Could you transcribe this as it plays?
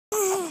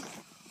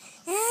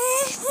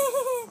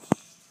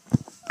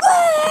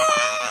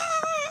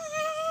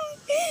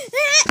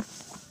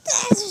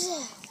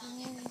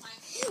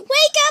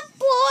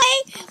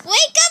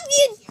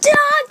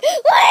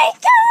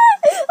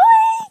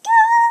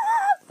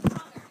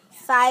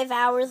5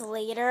 hours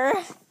later.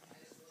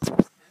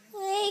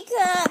 Wake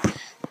up.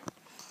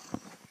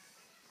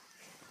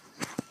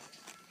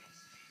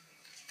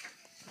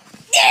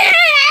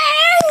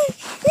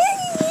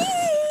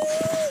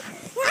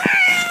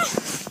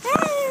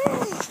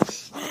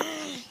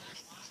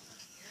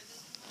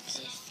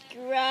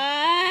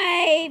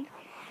 Subscribe.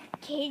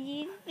 Can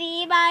you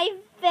see my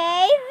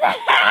face?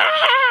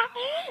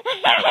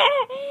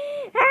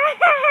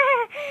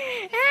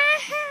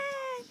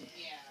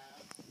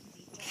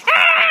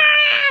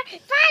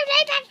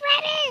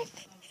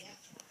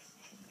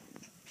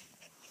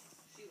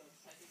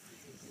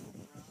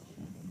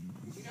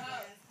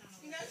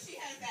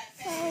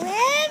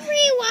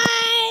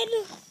 Everyone,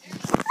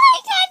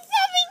 I got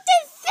something to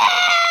say.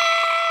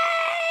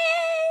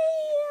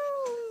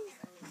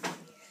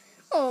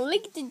 Oh,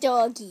 look at the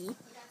doggy.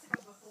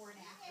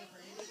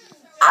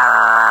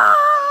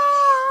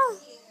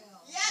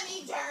 Yummy,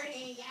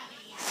 dirty,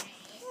 yummy.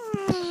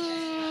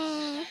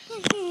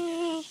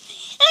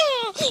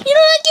 You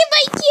don't look at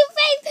my cute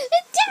face.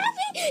 Stop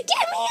it.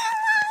 Get me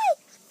alive.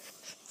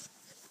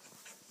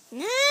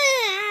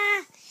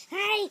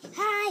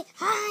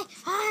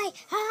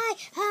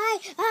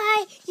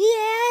 Hi.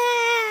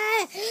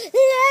 Yeah.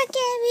 Look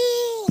at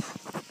me.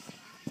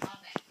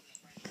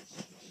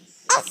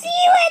 I'll see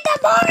you in the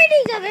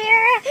morning,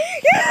 Amira.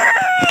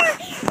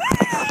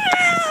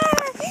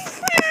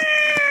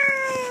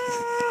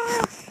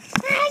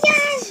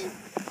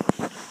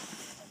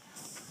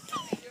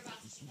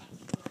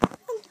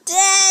 I'm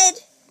dead.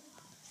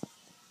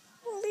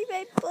 Only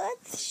my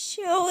butt's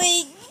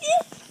showing.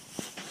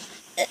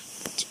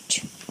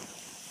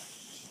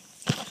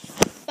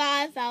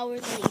 5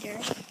 hours later.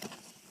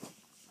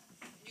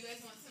 You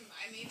guys want some?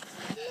 I made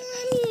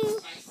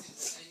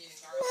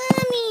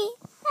Mommy,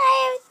 I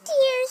have a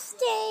tear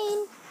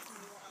stain.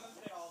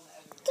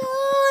 Go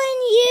on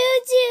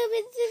YouTube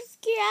and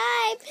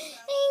subscribe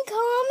and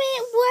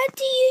comment, what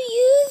do you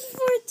use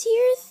for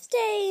tear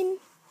stain?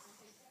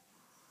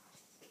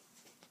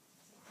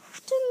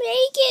 To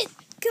make it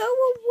go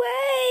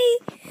away.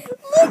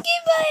 Look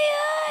at my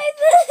eyes.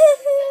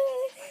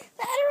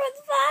 That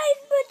one's fine,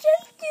 but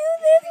just do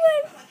this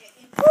one.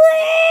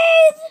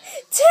 Please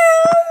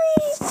tell me.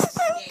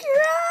 I'm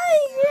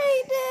crying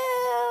right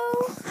now.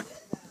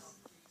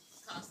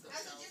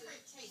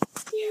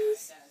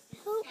 Please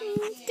help me.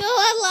 Go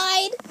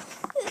online.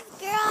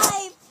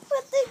 Subscribe.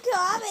 Put the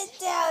comment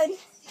down.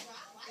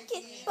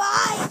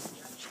 Goodbye.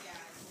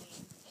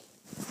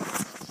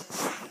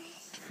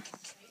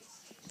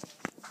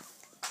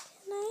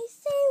 Can I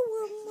say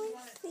one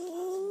more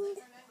thing?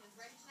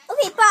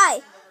 Okay,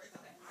 bye.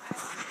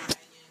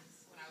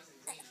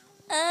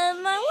 I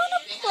want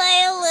to play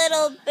a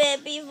little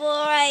bit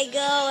before I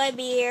go,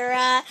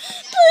 Amira.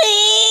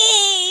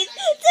 Please!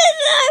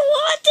 Since I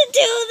want to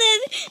do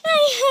this, I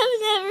have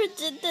never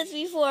did this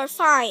before.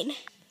 Fine.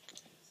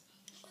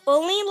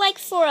 Only like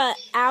for an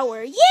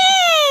hour.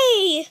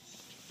 Yay!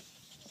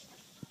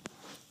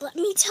 Let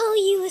me tell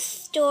you a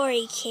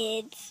story,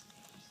 kids.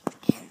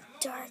 In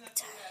dark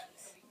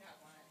times,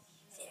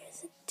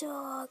 there's a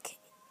dog,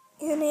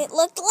 and it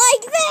looked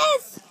like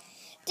this.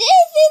 This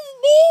is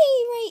me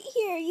right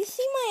here. You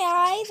see my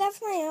eye? That's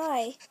my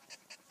eye.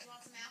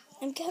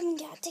 I'm coming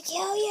out to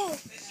kill you.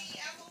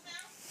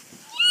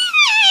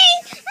 Yay! I'm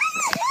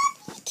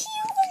a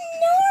cute,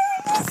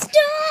 enormous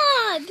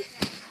dog.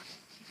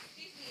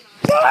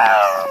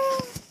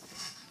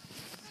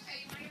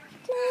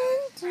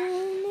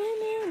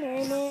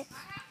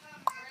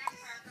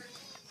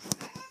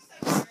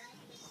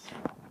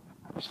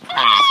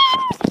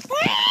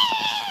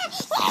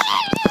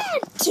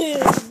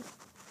 Dude,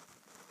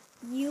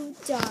 you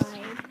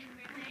died.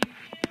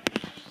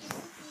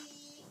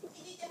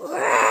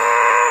 What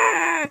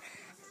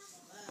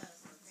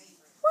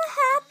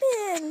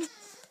happened?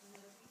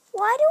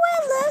 Why do I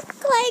look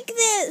like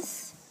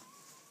this?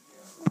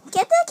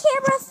 Get the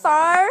camera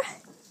far.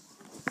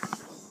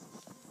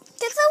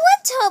 Can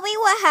someone tell me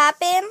what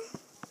happened?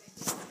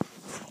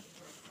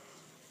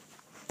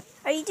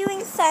 Are you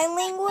doing sign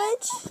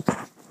language?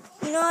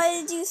 You know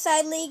how to do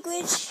sign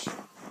language?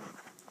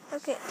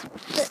 Okay.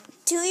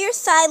 Do your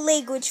sign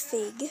language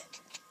thing.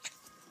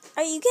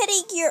 Are you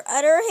getting your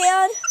other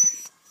hand?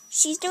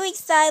 She's doing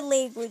sign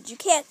language. You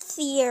can't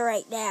see her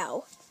right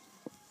now.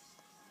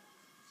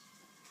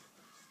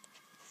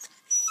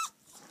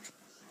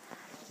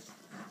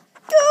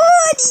 Go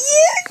on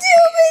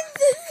YouTube and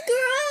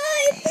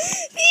subscribe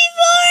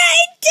before I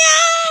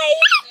die.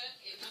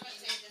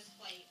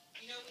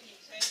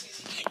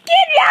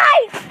 Good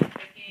night.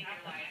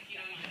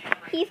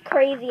 He's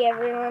crazy,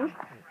 everyone.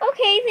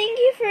 Okay, thank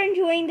you for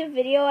enjoying the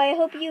video. I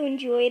hope you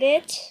enjoyed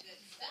it.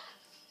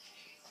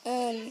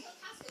 Turn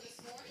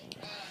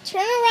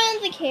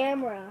around the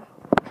camera.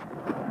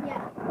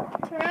 Yeah,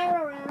 turn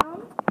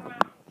around.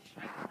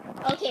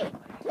 Okay,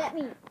 get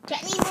me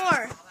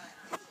more.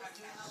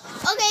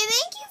 Okay,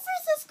 thank you for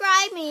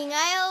subscribing.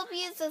 I hope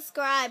you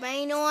subscribe.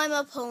 I know I'm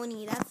a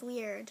pony. That's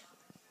weird.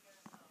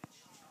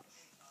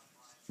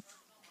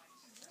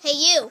 Hey,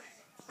 you.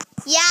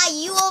 Yeah,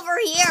 you over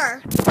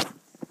here.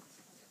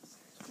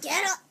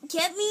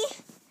 Get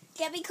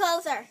me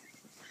closer.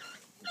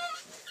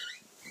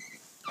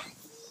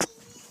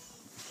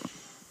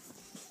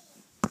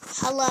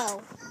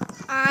 Hello.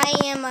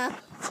 I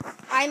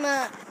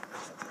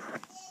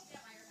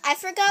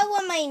forgot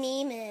what my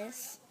name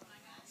is.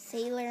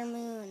 Sailor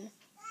Moon.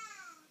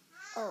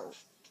 Oh.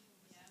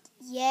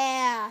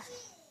 Yeah.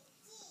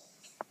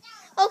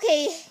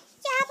 Okay.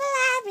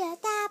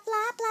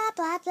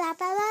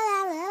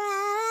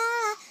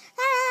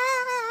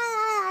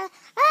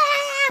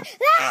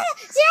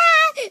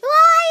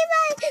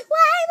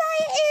 Why am I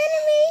an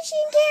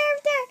animation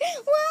character?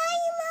 Why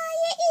am I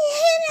an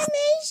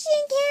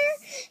animation character?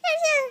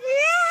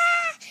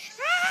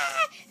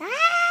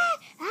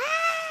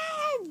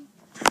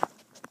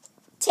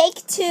 Take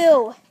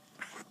 2.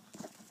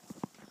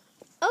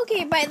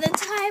 Okay, by the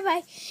time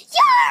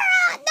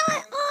you're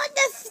not on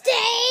the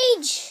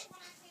stage.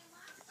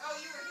 Oh,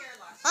 you were here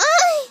last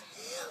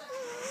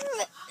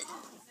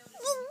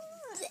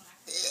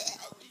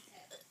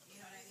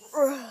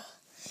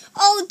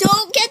Oh,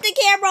 don't get the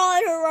camera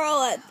on her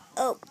rolling.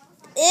 Oh.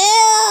 Ew.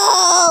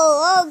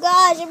 Oh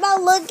gosh, I'm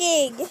not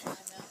looking.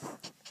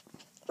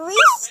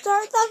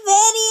 Restart the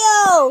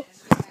video.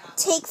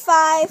 Take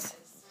 5.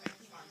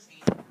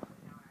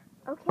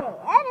 Okay,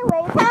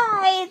 anyway,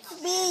 hi,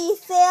 it's me,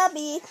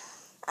 Sammy.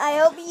 I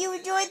hope you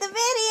enjoyed the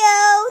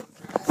video.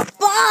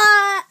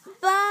 Bye.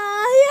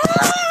 Bye.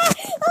 Ah!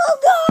 Oh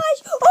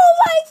gosh. Oh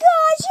my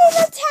gosh, she's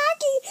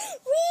attacking.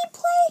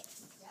 Replay.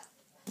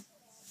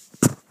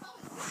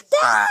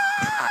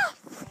 Ah!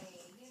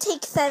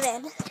 Take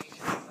 7.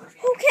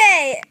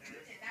 Okay.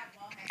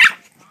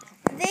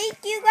 Thank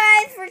you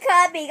guys for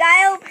coming.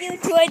 I hope you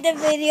enjoyed the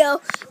video.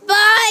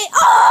 Bye.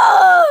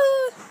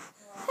 Oh!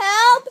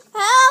 Help!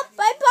 Help!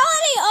 My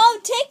body! Oh,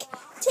 take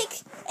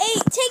 8.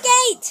 Take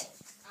 8.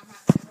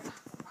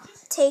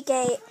 Take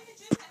 8.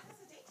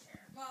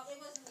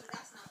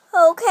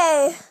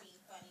 Okay.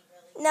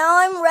 Now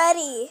I'm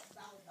ready.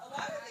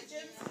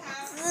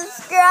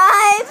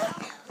 Subscribe.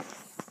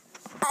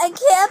 I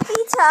can't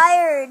be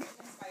tired.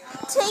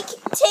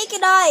 Take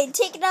 9.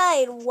 Take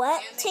 9.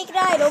 What? Take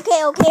 9.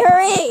 Okay,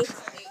 hurry.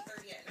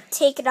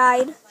 Take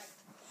 9.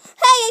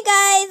 Hey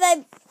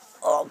guys,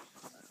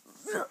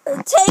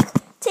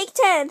 take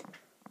 10.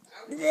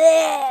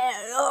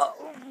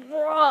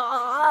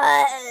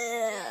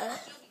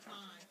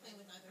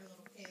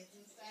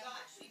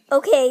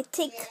 Okay,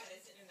 take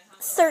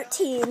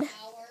 13.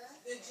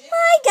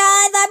 Hi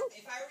guys,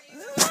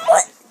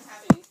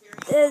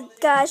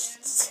 gosh.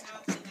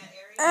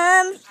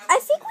 I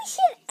think we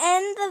should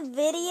end the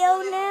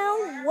video now.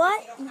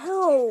 What?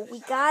 No, we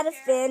gotta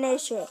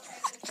finish it.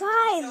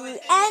 Guys,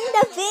 end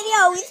the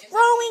video. He's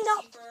throwing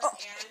up.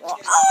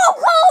 Oh,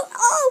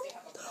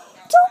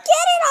 don't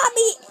get it on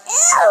me.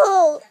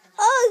 Ew.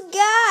 Oh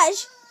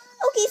gosh.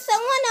 Okay,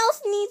 someone else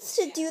needs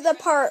to do the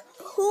part.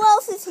 Who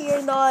else is here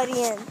in the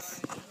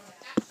audience?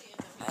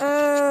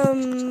 Oh,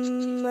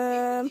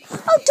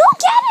 don't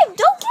get him.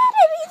 Don't get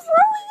him. He's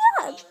throwing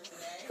up.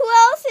 Who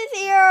else is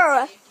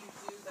here?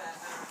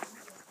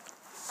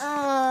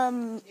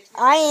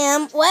 I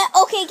am. What?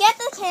 Okay, get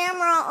the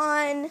camera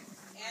on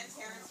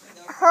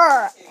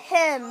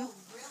him.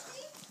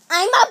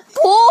 I'm a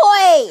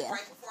boy.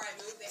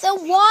 So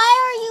why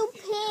are you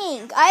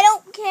pink? I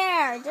don't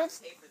care.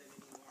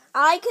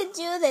 I could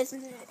do this.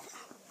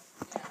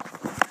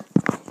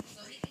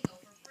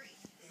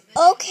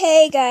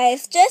 Okay,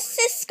 guys, just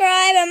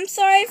subscribe. I'm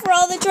sorry for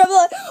all the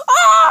trouble.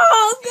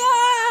 Oh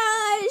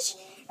gosh!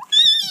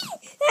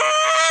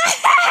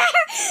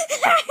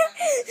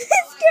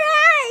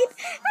 Subscribe!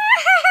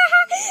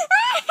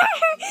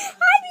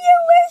 I'm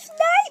your worst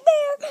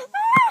nightmare!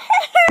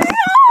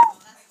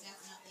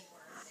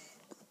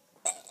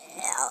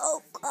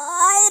 Oh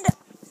God!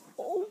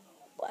 Oh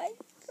my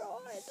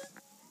God!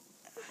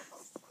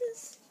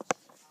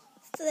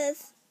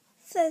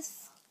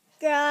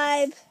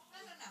 Subscribe.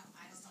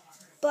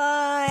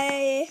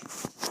 Bye,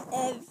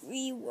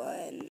 everyone.